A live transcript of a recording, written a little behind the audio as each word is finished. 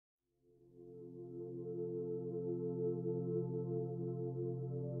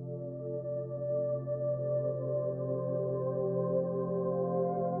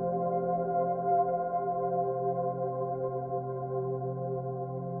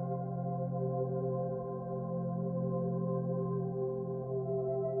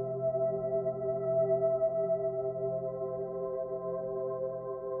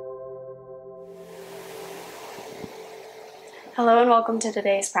Hello and welcome to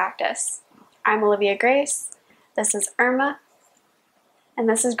today's practice. I'm Olivia Grace, this is Irma, and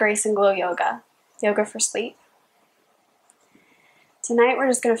this is Grace and Glow Yoga, yoga for sleep. Tonight we're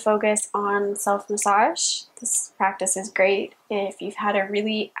just going to focus on self-massage. This practice is great if you've had a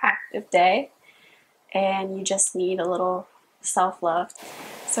really active day and you just need a little self-love.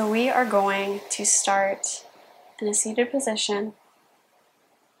 So we are going to start in a seated position.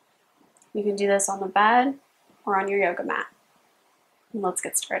 You can do this on the bed or on your yoga mat. Let's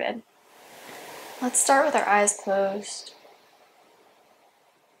get started. Let's start with our eyes closed.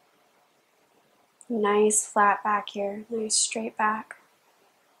 Nice flat back here, nice straight back.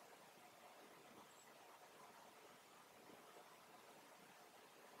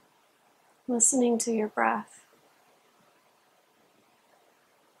 Listening to your breath.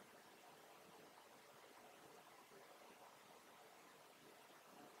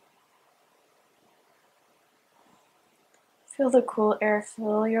 Feel the cool air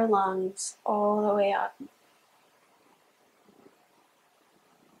fill your lungs all the way up.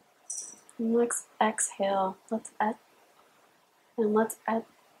 And let's exhale. Let's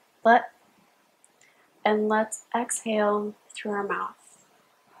exhale through our mouth.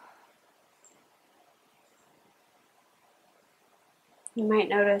 You might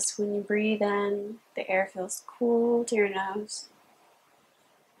notice when you breathe in, the air feels cool to your nose.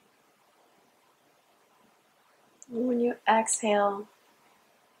 And when you exhale,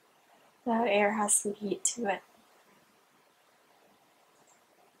 that air has some heat to it.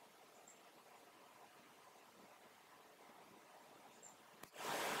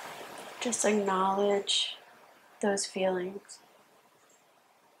 Just acknowledge those feelings,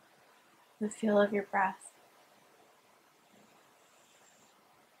 the feel of your breath.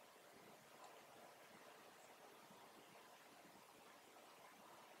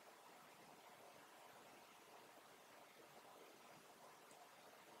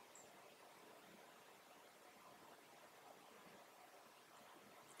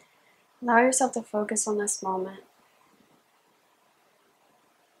 Allow yourself to focus on this moment.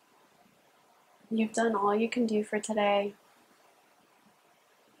 You've done all you can do for today.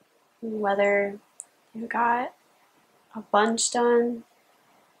 Whether you got a bunch done,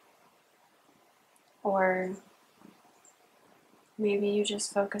 or maybe you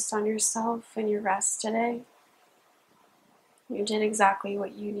just focused on yourself and your rest today. You did exactly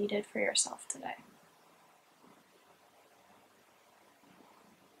what you needed for yourself today.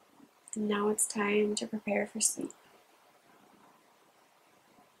 And now it's time to prepare for sleep.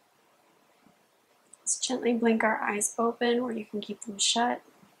 Let's gently blink our eyes open, or you can keep them shut.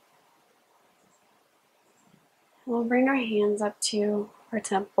 And we'll bring our hands up to our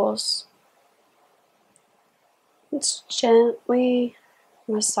temples. Let's gently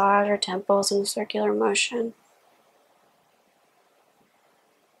massage our temples in a circular motion.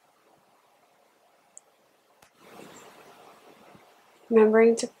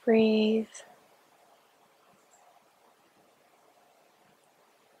 Remembering to breathe.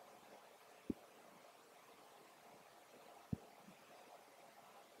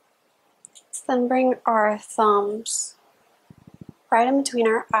 Let's then bring our thumbs right in between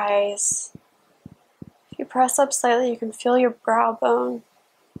our eyes. If you press up slightly, you can feel your brow bone.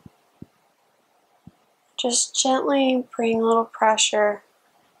 Just gently bring a little pressure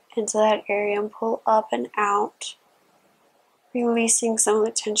into that area and pull up and out, releasing some of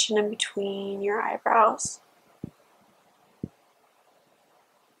the tension in between your eyebrows.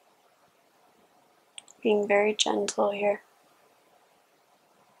 Being very gentle here.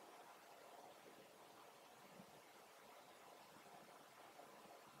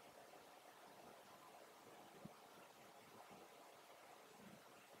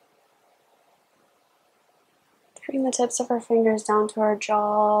 Bring the tips of our fingers down to our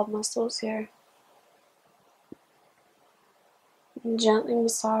jaw muscles here. And gently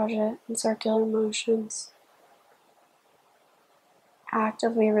massage it in circular motions.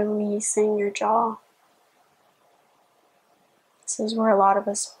 Actively releasing your jaw. This is where a lot of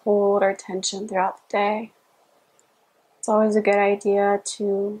us hold our tension throughout the day. It's always a good idea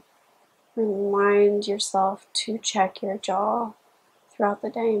to remind yourself to check your jaw throughout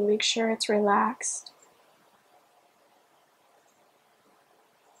the day and make sure it's relaxed.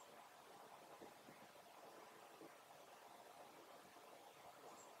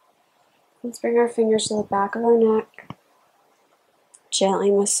 Let's bring our fingers to the back of our neck.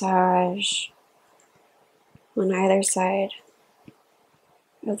 Gently massage on either side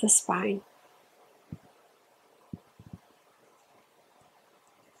of the spine.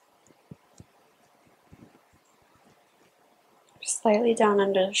 Slightly down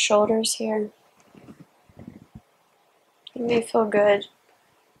under the shoulders here. It may feel good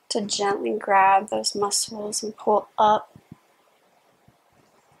to gently grab those muscles and pull up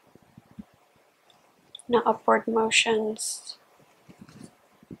in upward motions,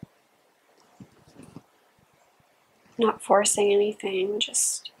 not forcing anything,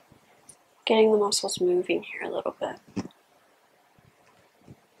 just getting the muscles moving here a little bit.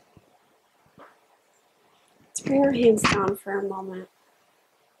 Let's bring our hands down for a moment.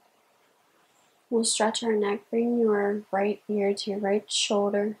 We'll stretch our neck, bring your right ear to your right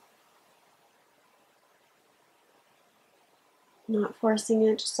shoulder. Not forcing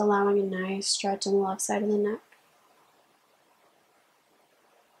it, just allowing a nice stretch on the left side of the neck.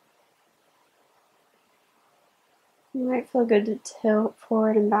 You might feel good to tilt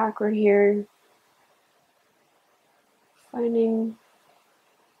forward and backward here, finding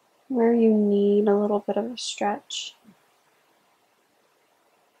where you need a little bit of a stretch.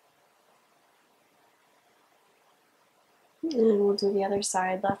 And we'll do the other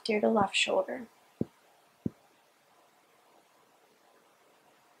side, left ear to left shoulder.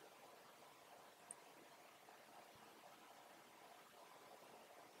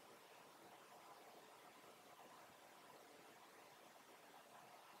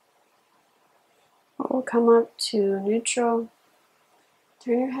 We'll come up to neutral.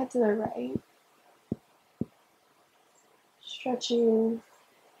 Turn your head to the right. Stretching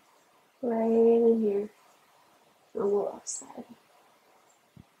right in here on the left side.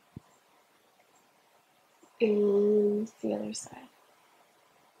 And the other side.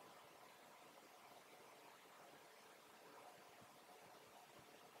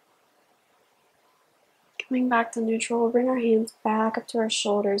 Coming back to neutral, we'll bring our hands back up to our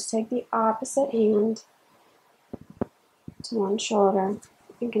shoulders. Take the opposite hand to one shoulder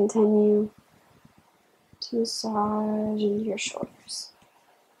and continue to massage into your shoulders.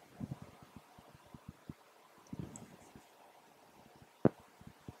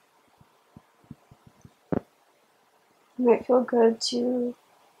 It might feel good to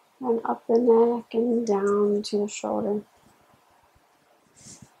run up the neck and down to the shoulder.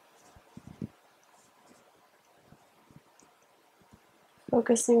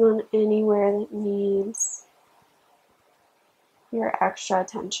 Focusing on anywhere that needs your extra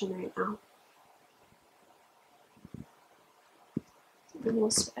attention right now. And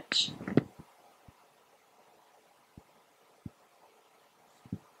we'll switch.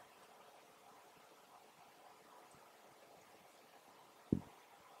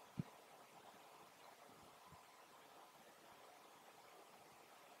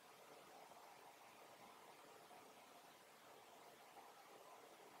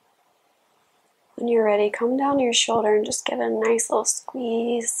 When you're ready, come down your shoulder and just give it a nice little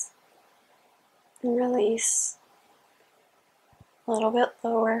squeeze and release. A little bit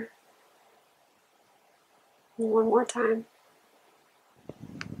lower. And one more time.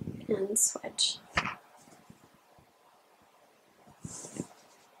 And switch.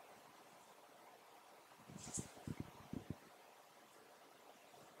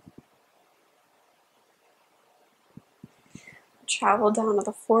 Travel down to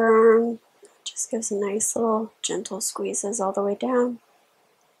the forearm. Just gives nice little gentle squeezes all the way down.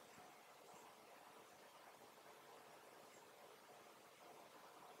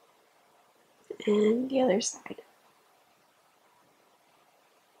 And the other side.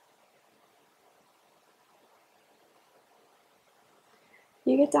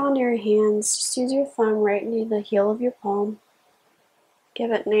 You get down to your hands, just use your thumb right into the heel of your palm.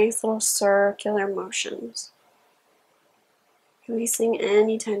 Give it nice little circular motions. Releasing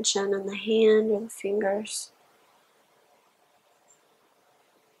any tension in the hand or the fingers.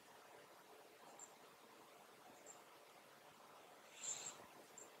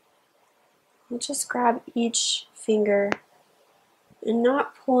 And just grab each finger and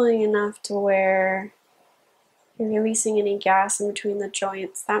not pulling enough to where you're releasing any gas in between the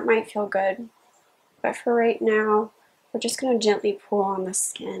joints. That might feel good. But for right now, we're just going to gently pull on the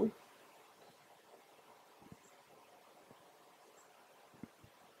skin.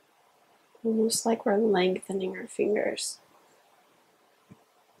 Almost like we're lengthening our fingers.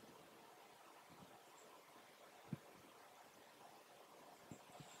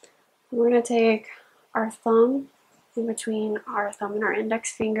 We're going to take our thumb in between our thumb and our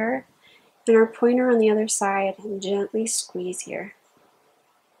index finger and our pointer on the other side and gently squeeze here.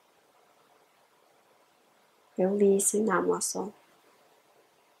 Releasing that muscle.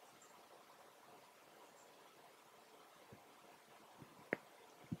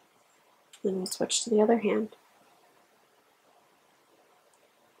 Then we'll switch to the other hand.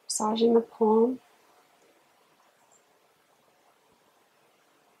 Massaging the palm.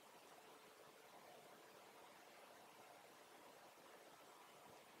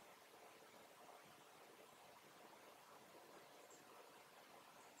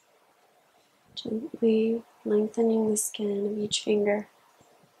 Gently lengthening the skin of each finger.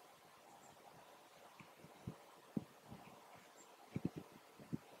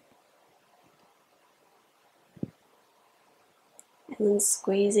 And then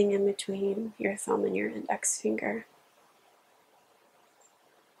squeezing in between your thumb and your index finger.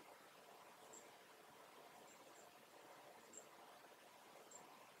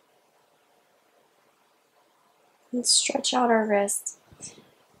 And stretch out our wrists.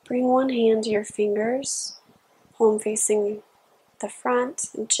 Bring one hand to your fingers, palm facing the front,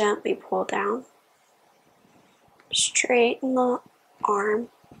 and gently pull down. Straighten the arm.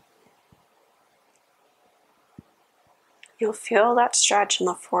 You'll feel that stretch in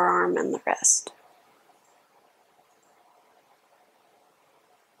the forearm and the wrist.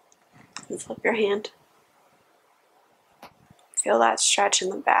 And flip your hand. Feel that stretch in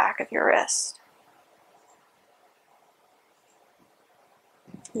the back of your wrist.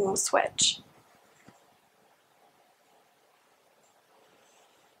 And we'll switch.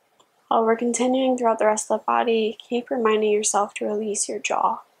 While we're continuing throughout the rest of the body, keep reminding yourself to release your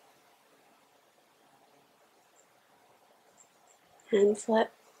jaw. And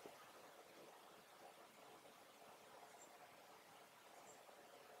flip.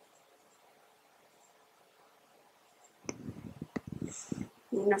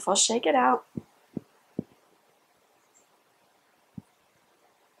 Wonderful. Shake it out.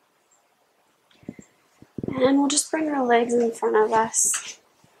 And we'll just bring our legs in front of us.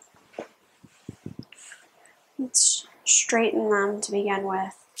 Let's straighten them to begin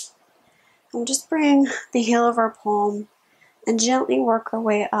with. And we'll just bring the heel of our palm and gently work our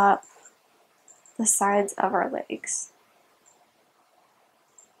way up the sides of our legs.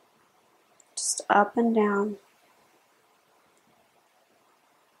 Just up and down.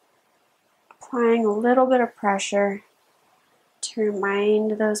 Applying a little bit of pressure to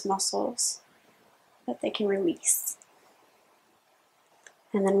remind those muscles that they can release.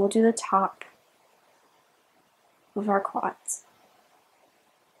 And then we'll do the top of our quads.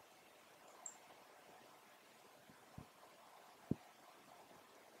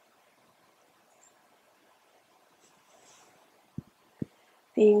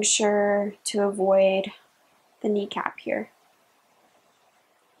 Being sure to avoid the kneecap here.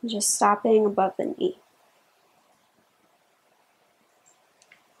 Just stopping above the knee.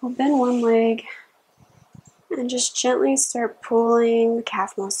 We'll bend one leg and just gently start pulling the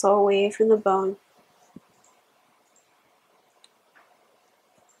calf muscle away from the bone.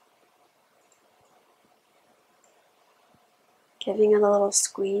 Giving it a little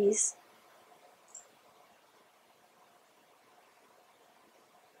squeeze.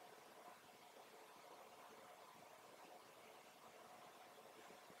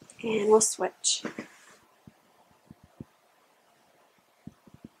 And we'll switch.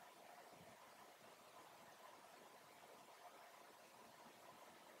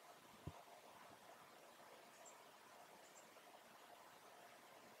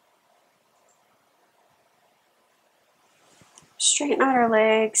 Straighten out our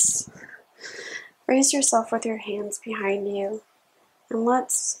legs. Raise yourself with your hands behind you. And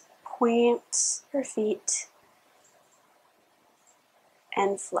let's point our feet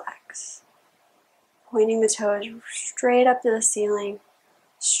and flex. Pointing the toes straight up to the ceiling.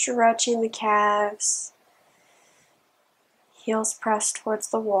 Stretching the calves. Heels pressed towards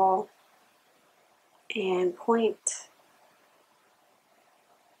the wall. And point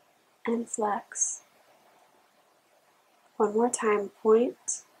and flex. One more time,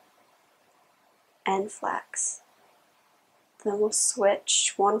 point and flex. Then we'll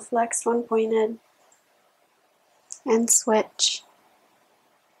switch, one flexed, one pointed, and switch,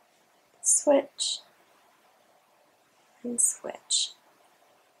 switch, and switch.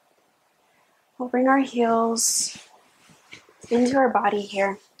 We'll bring our heels into our body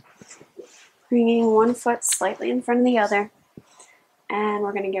here, bringing one foot slightly in front of the other, and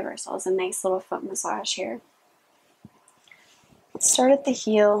we're going to give ourselves a nice little foot massage here. Let's start at the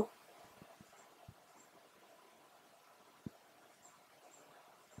heel.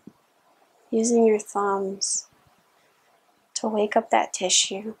 Using your thumbs to wake up that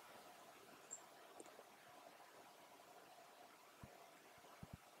tissue.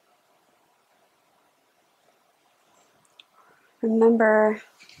 Remember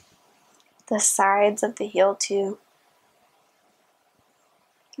the sides of the heel too,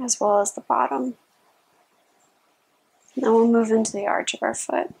 as well as the bottom. Now we'll move into the arch of our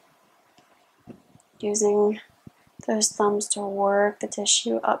foot, using those thumbs to work the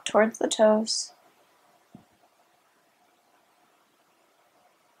tissue up towards the toes.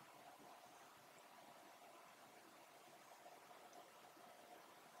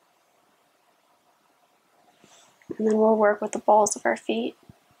 And then we'll work with the balls of our feet.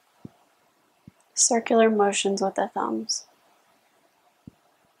 Circular motions with the thumbs.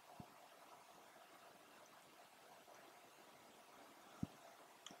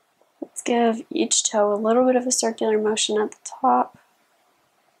 Let's give each toe a little bit of a circular motion at the top.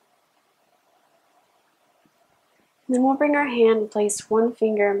 And then we'll bring our hand and place one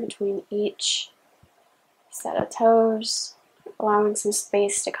finger in between each set of toes, allowing some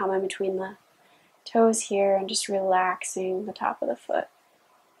space to come in between the toes here and just relaxing the top of the foot.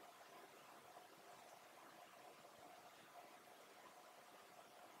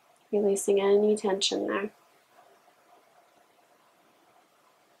 Releasing any tension there.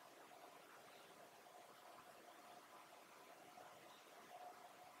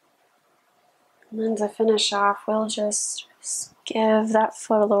 And then to finish off, we'll just give that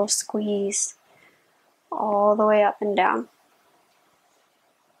foot a little squeeze all the way up and down.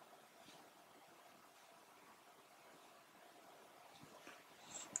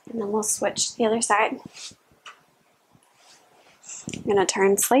 And then we'll switch to the other side. I'm going to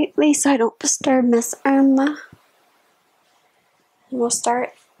turn slightly so I don't disturb Miss Irma. And we'll start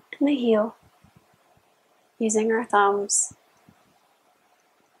in the heel, using our thumbs.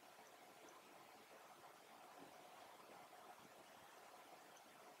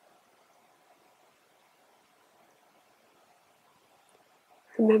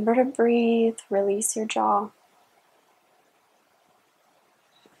 Remember to breathe, release your jaw.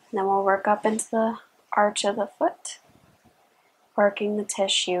 And then we'll work up into the arch of the foot, working the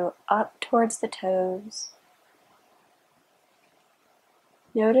tissue up towards the toes.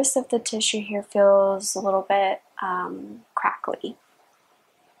 Notice if the tissue here feels a little bit crackly.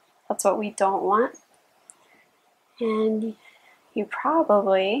 That's what we don't want. And you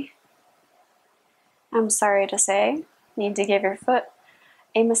probably, I'm sorry to say, need to give your foot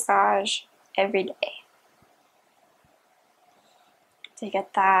a massage every day to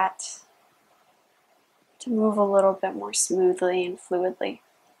get that to move a little bit more smoothly and fluidly.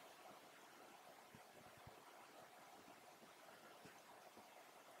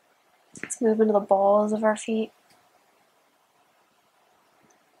 Let's move into the balls of our feet.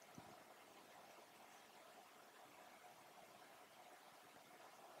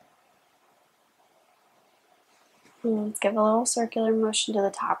 And let's give a little circular motion to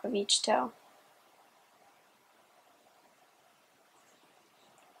the top of each toe.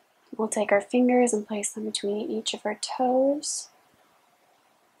 We'll take our fingers and place them between each of our toes,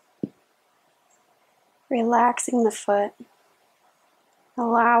 relaxing the foot,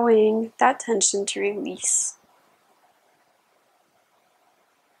 allowing that tension to release.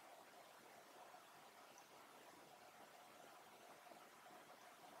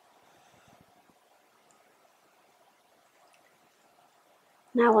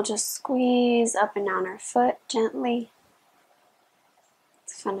 Now we'll just squeeze up and down our foot gently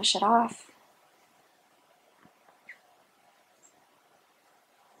to finish it off.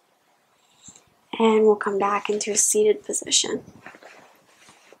 And we'll come back into a seated position.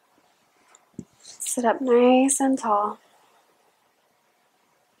 Sit up nice and tall.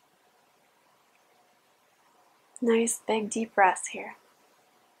 Nice big deep breaths here.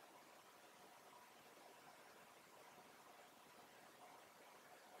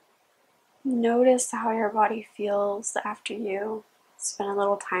 Notice how your body feels after you spend a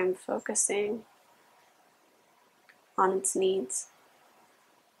little time focusing on its needs.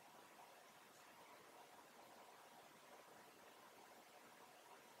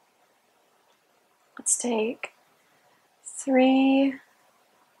 Let's take 3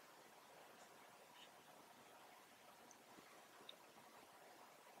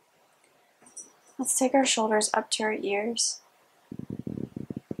 Let's take our shoulders up to our ears.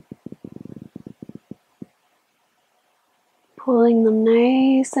 Pulling them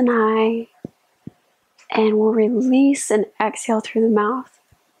nice and high. And we'll release and exhale through the mouth.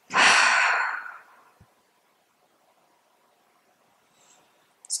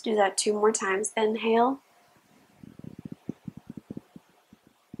 Let's do that 2 more times. Inhale.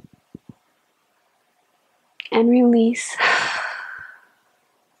 And release.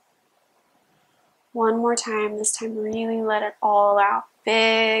 1 more time. This time really let it all out.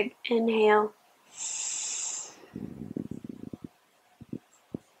 Big inhale.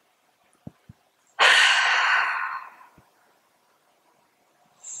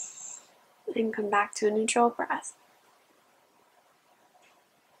 And come back to a neutral breath.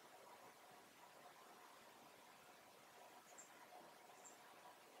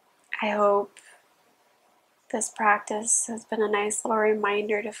 I hope this practice has been a nice little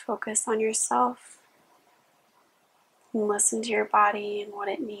reminder to focus on yourself and listen to your body and what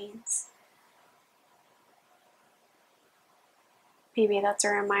it needs. Maybe that's a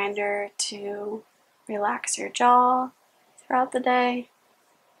reminder to relax your jaw throughout the day.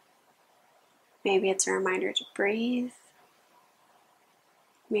 Maybe it's a reminder to breathe.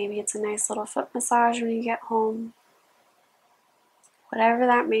 Maybe it's a nice little foot massage when you get home. Whatever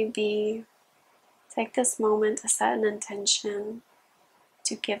that may be, take this moment to set an intention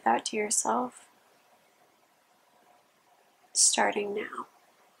to give that to yourself, starting now.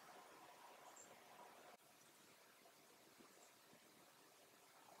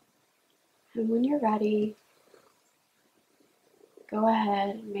 And when you're ready, go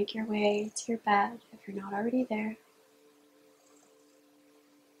ahead and make your way to your bed if you're not already there.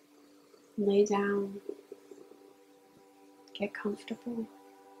 Lay down, get comfortable,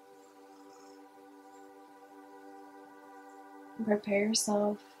 and prepare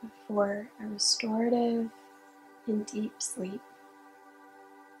yourself for a restorative and deep sleep.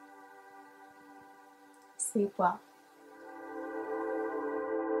 Sleep well.